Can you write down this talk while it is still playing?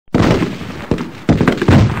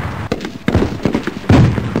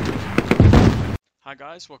Hi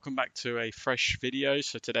guys, welcome back to a fresh video.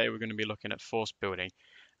 So today we're going to be looking at force building.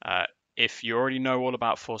 Uh, if you already know all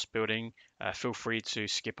about force building, feel free to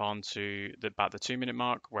skip on to about the 2 minute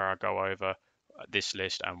mark where I go over this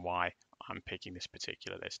list and why I'm picking this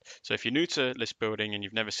particular list. So if you're new to list building and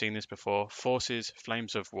you've never seen this before, Forces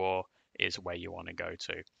Flames of War is where you want to go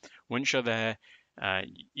to. Once you're there,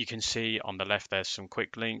 you can see on the left there's some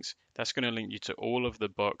quick links. That's going to link you to all of the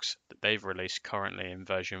books that they've released currently in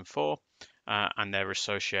version 4. And their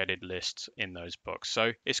associated lists in those books.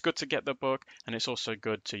 So it's good to get the book, and it's also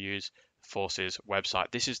good to use Force's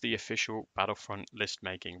website. This is the official Battlefront list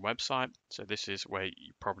making website. So this is where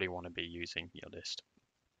you probably want to be using your list.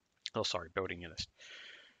 Oh, sorry, building your list.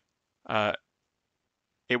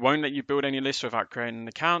 It won't let you build any lists without creating an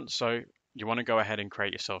account. So you want to go ahead and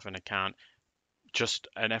create yourself an account. Just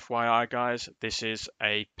an FYI, guys, this is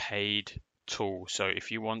a paid tool. So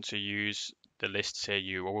if you want to use the lists here,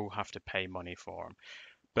 you will have to pay money for them.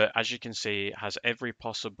 But as you can see, it has every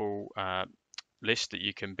possible list that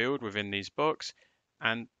you can build within these books,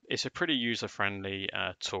 and it's a pretty user-friendly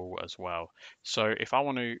tool as well. So if I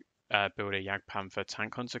want to build a Jagdpanther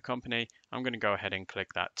Tank Hunter company, I'm going to go ahead and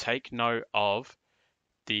click that. Take note of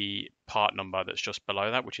the part number that's just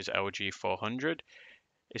below that, which is LG400.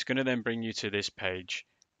 It's going to then bring you to this page.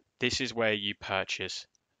 This is where you purchase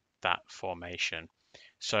that formation.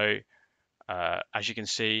 So as you can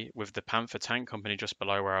see with the Panther Tank Company just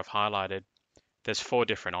below where I've highlighted, there's 4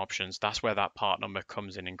 different options. That's where that part number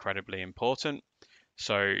comes in incredibly important.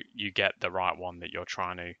 So you get the right one that you're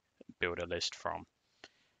trying to build a list from.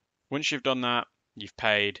 Once you've done that, you've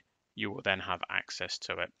paid, you will then have access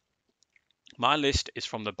to it. My list is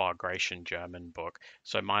from the Bargration German book.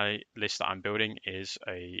 So my list that I'm building is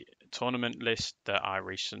a tournament list that I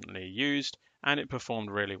recently used, and it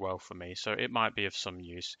performed really well for me. So it might be of some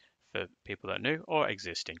use for people that are new or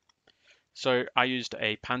existing. So I used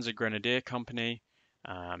a Panzer Grenadier company.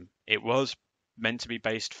 It was meant to be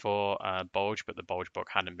based for Bulge, but the Bulge book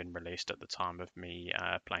hadn't been released at the time of me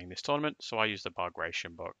playing this tournament, so I used the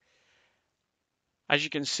Bargration book. As you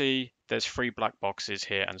can see, there's 3 black boxes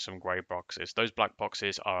here and some grey boxes. Those black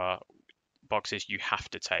boxes are boxes you have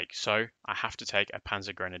to take. So I have to take a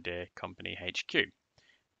Panzer Grenadier Company HQ,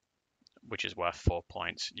 which is worth 4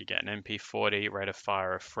 points. You get an MP40, rate of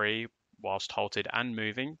fire of 3 whilst halted and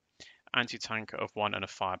moving, anti-tank of 1 and a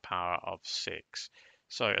firepower of 6.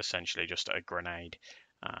 So essentially just a grenade.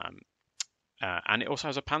 And it also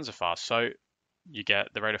has a Panzerfaust. So you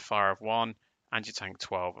get the rate of fire of 1, anti-tank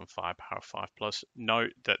 12 and firepower 5+.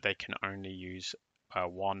 Note that they can only use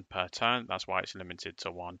 1 per turn. That's why it's limited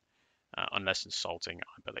to 1, unless insulting,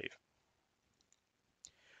 I believe.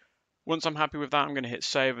 Once I'm happy with that, I'm going to hit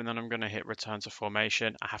save, and then I'm going to hit return to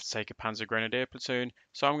formation. I have to take a Panzer Grenadier platoon,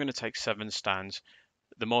 so I'm going to take 7 stands.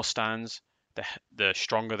 The more stands, the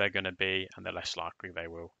stronger they're going to be, and the less likely they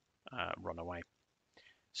will run away.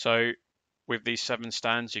 So with these 7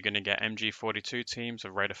 stands, you're going to get MG42 teams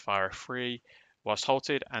of rate of fire of 3, whilst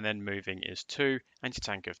halted, and then moving is 2,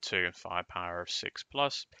 anti-tank of 2 and firepower of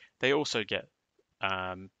 6+. They also get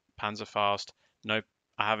Panzerfaust. No,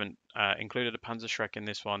 I haven't included a Panzerschreck in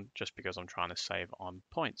this one just because I'm trying to save on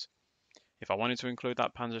points. If I wanted to include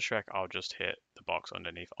that Panzerschreck, I'll just hit the box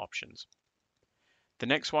underneath options. The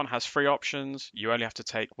next one has 3 options. You only have to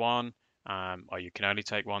take one, or you can only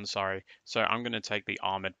take one, sorry. So I'm going to take the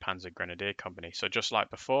Armored Panzer Grenadier Company. So just like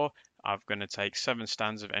before, I'm going to take 7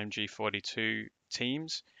 stands of MG42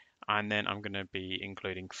 teams, and then I'm going to be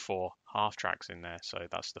including 4 half-tracks in there. So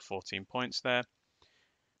that's the 14 points there.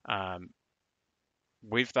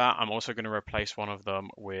 With that, I'm also going to replace one of them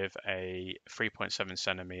with a 3.7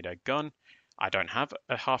 centimeter gun. I don't have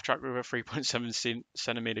a half track with a 3.7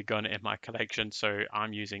 centimeter gun in my collection, so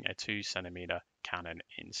I'm using a 2 centimeter cannon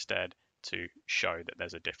instead to show that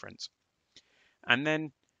there's a difference. And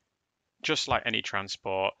then, just like any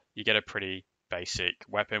transport, you get a pretty basic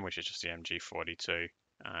weapon, which is just the MG42.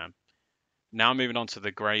 Now moving on to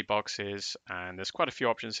the grey boxes, and there's quite a few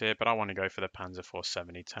options here, but I want to go for the Panzer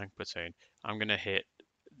 470 tank platoon. I'm going to hit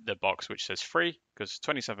the box which says free, because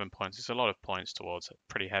 27 points is a lot of points towards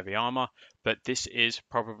pretty heavy armor, but this is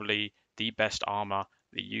probably the best armor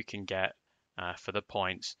that you can get for the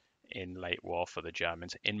points in late war for the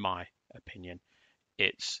Germans, in my opinion.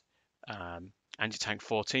 It's anti-tank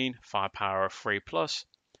 14, firepower of 3+,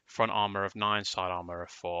 front armor of 9, side armor of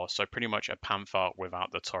 4. So pretty much a Panther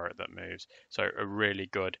without the turret that moves. So a really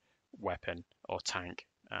good weapon or tank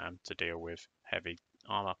to deal with heavy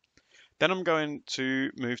armor. Then I'm going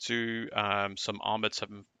to move to some armored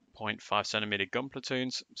 7.5 centimeter gun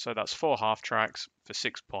platoons. So that's 4 half tracks for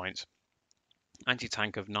 6 points.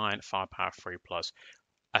 Anti-tank of 9, firepower 3+.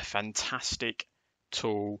 A fantastic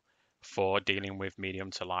tool for dealing with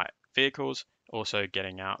medium to light vehicles, also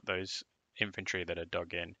getting out those infantry that are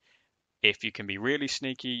dug in. If you can be really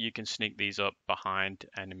sneaky, you can sneak these up behind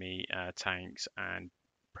enemy tanks and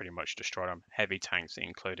pretty much destroy them. Heavy tanks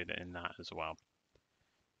included in that as well.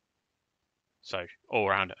 So all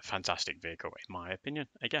around a fantastic vehicle in my opinion.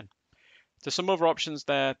 Again, there's some other options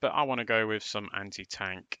there, but I want to go with some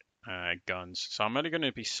anti-tank guns. So I'm only going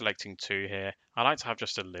to be selecting 2 here. I like to have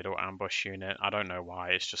just a little ambush unit. I don't know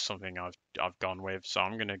why. It's just something I've gone with. So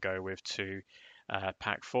I'm going to go with 2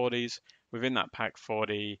 Pack 40s. Within that Pack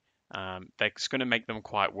 40, that's going to make them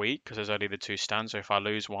quite weak because there's only the 2 stands. So if I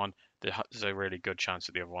lose one, there's a really good chance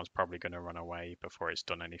that the other one's probably going to run away before it's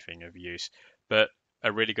done anything of use. But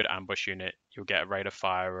a really good ambush unit, you'll get a rate of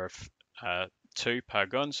fire of 2 per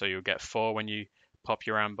gun, so you'll get 4 when you pop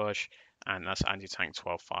your ambush, and that's anti-tank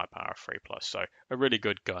 12 firepower 3+. So a really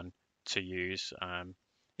good gun to use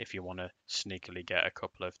if you want to sneakily get a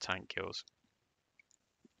couple of tank kills.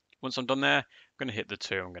 Once I'm done there, I'm going to hit the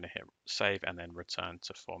 2, I'm going to hit save and then return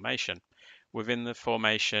to formation. Within the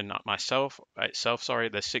formation itself,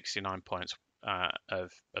 there's 69 points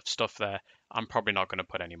of stuff there. I'm probably not going to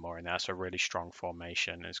put any more in there. It's a really strong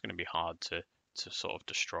formation. It's going to be hard to sort of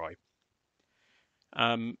destroy.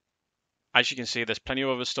 As you can see, there's plenty of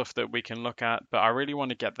other stuff that we can look at, but I really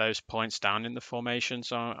want to get those points down in the formation.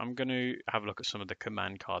 So I'm going to have a look at some of the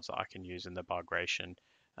command cards that I can use in the Bargration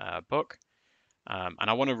book. And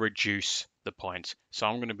I want to reduce the points. So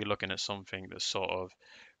I'm going to be looking at something that sort of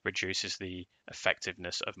reduces the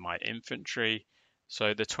effectiveness of my infantry.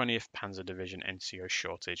 So the 20th Panzer Division NCO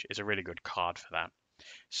shortage is a really good card for that.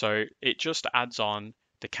 So it just adds on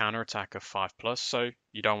the counterattack of 5+, so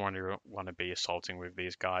you don't want to be assaulting with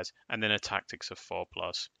these guys, and then a tactics of 4+.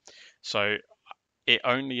 So it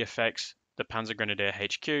only affects the Panzer Grenadier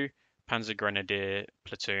HQ, Panzer Grenadier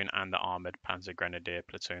platoon, and the armored Panzer Grenadier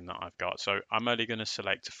platoon that I've got. So I'm only going to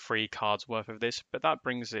select 3 cards worth of this, but that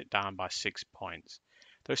brings it down by 6 points.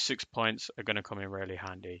 Those 6 points are going to come in really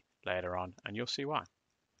handy later on, and you'll see why.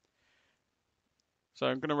 So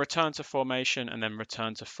I'm going to return to formation and then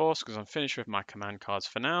return to force because I'm finished with my command cards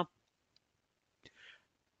for now.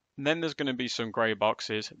 And then there's going to be some grey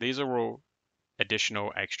boxes. These are all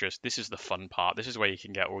additional extras. This is the fun part. This is where you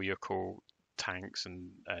can get all your cool tanks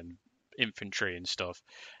and infantry and stuff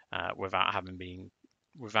without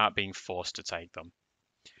being forced to take them.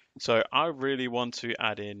 So I really want to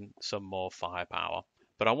add in some more firepower,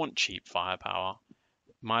 but I want cheap firepower.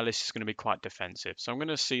 My list is going to be quite defensive. So I'm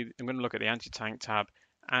going to look at the anti-tank tab,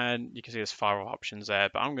 and you can see there's 5 options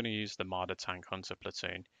there, but I'm going to use the Marder Tank Hunter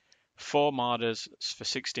platoon. 4 Marders for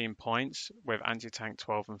 16 points with anti-tank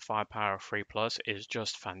 12 and firepower 3+ is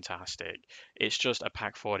just fantastic. It's just a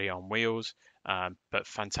Pack 40 on wheels, but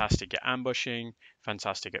fantastic at ambushing,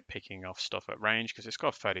 fantastic at picking off stuff at range because it's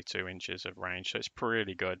got 32 inches of range, so it's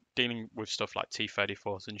pretty good. Dealing with stuff like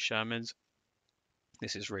T-34s and Shermans,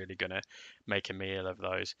 this is really going to make a meal of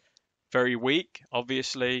those. Very weak,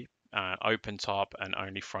 obviously, open top and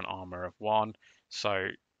only front armor of 1. So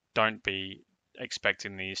don't be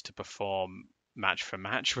expecting these to perform match for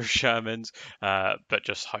match with Shermans, but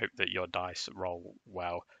just hope that your dice roll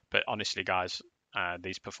well. But honestly, guys,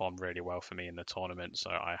 these performed really well for me in the tournament, so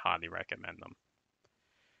I highly recommend them.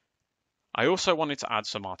 I also wanted to add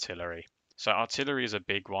some artillery. So artillery is a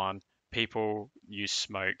big one. People use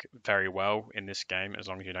smoke very well in this game as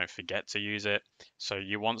long as you don't forget to use it. So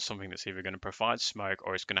you want something that's either going to provide smoke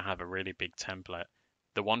or it's going to have a really big template.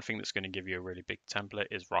 The one thing that's going to give you a really big template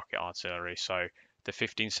is rocket artillery. So the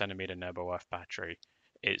 15cm Nebelwerf battery,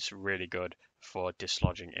 it's really good for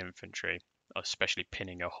dislodging infantry, especially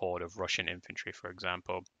pinning a horde of Russian infantry, for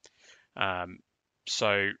example.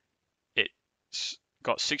 So it's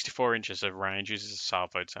got 64 inches of range, uses a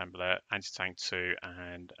salvo template, anti-tank 2,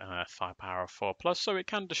 and firepower 4+, so it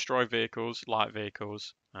can destroy vehicles, light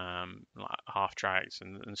vehicles, like half-tracks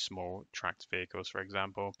and small tracked vehicles, for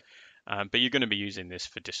example. But you're going to be using this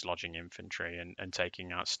for dislodging infantry and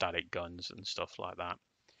taking out static guns and stuff like that.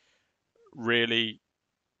 Really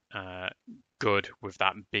good with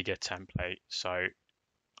that bigger template, so I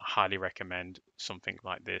highly recommend something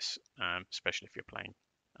like this, especially if you're playing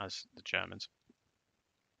as the Germans.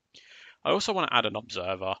 I also want to add an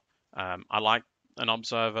observer. I like an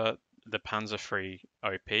observer. The Panzer III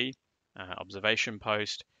OP observation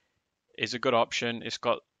post is a good option. It's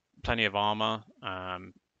got plenty of armor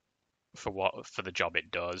for the job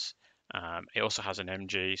it does. It also has an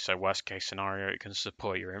MG, so worst case scenario, it can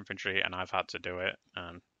support your infantry, and I've had to do it.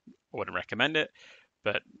 I wouldn't recommend it,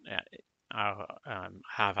 but I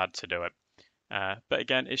have had to do it. But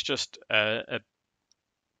again, it's just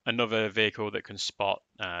another vehicle that can spot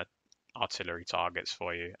artillery targets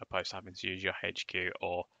for you, opposed to having to use your HQ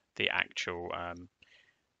or the actual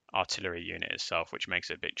artillery unit itself, which makes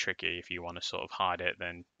it a bit tricky. If you want to sort of hide it,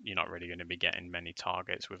 then you're not really going to be getting many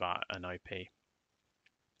targets without an OP.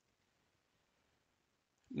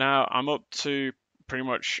 Now I'm up to pretty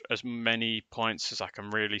much as many points as I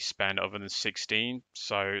can really spend other than 16.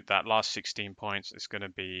 So that last 16 points is going to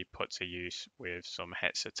be put to use with some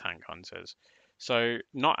Hetzer tank hunters. So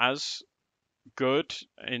not as good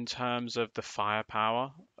in terms of the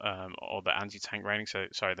firepower or the anti-tank rating. So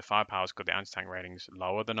sorry, the firepower is good. The anti-tank rating is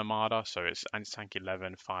lower than Armada, so it's anti-tank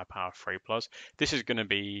 11, firepower 3 plus. This is going to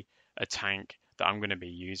be a tank that I'm going to be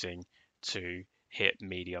using to hit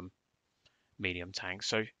medium tanks.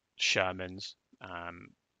 So Shermans,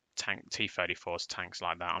 tank T-34s, tanks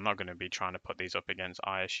like that. I'm not going to be trying to put these up against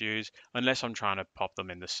ISUs unless I'm trying to pop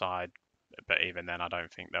them in the side. But even then, I don't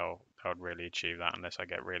think they'll really achieve that unless I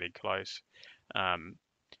get really close.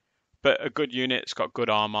 But a good unit. It's got good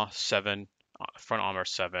armor, 7, front armor of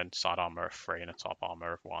 7, side armor of 3, and a top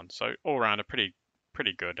armor of 1. So all around a pretty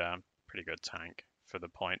good tank for the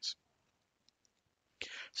points.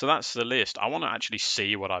 So that's the list. I want to actually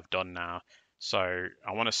see what I've done now. So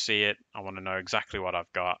I want to see it. I want to know exactly what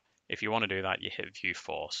I've got. If you want to do that, you hit View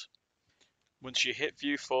Force. Once you hit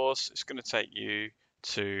View Force, it's going to take you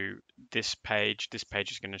to this page. This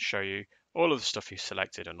page is going to show you all of the stuff you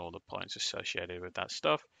selected and all the points associated with that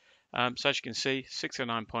stuff. So as you can see,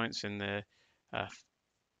 69 points in the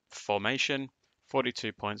formation,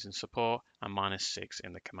 42 points in support, and -6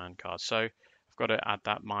 in the command card. So I've got to add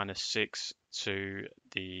that -6 to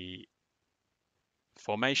the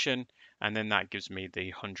formation, and then that gives me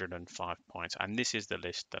the 105 points. And this is the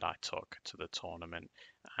list that I took to the tournament,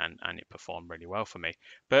 and it performed really well for me.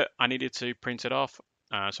 But I needed to print it off,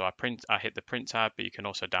 so I hit the print tab, but you can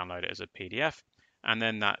also download it as a PDF, and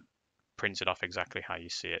then that prints it off exactly how you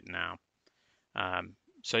see it now.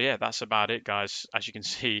 So yeah, that's about it, guys. As you can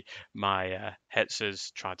see, my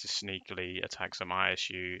Hetzers tried to sneakily attack some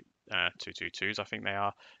ISU 222s, I think they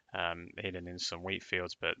are, hidden in some wheat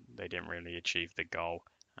fields, but they didn't really achieve the goal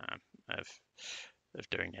of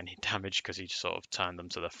doing any damage because he just sort of turned them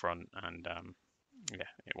to the front, and yeah,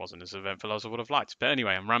 it wasn't as eventful as I would have liked. But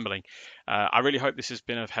anyway, I'm rambling. I really hope this has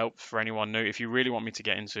been of help for anyone new. If you really want me to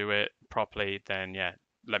get into it properly, then yeah,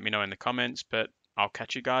 let me know in the comments, but I'll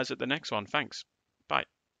catch you guys at the next one. Thanks. Bye.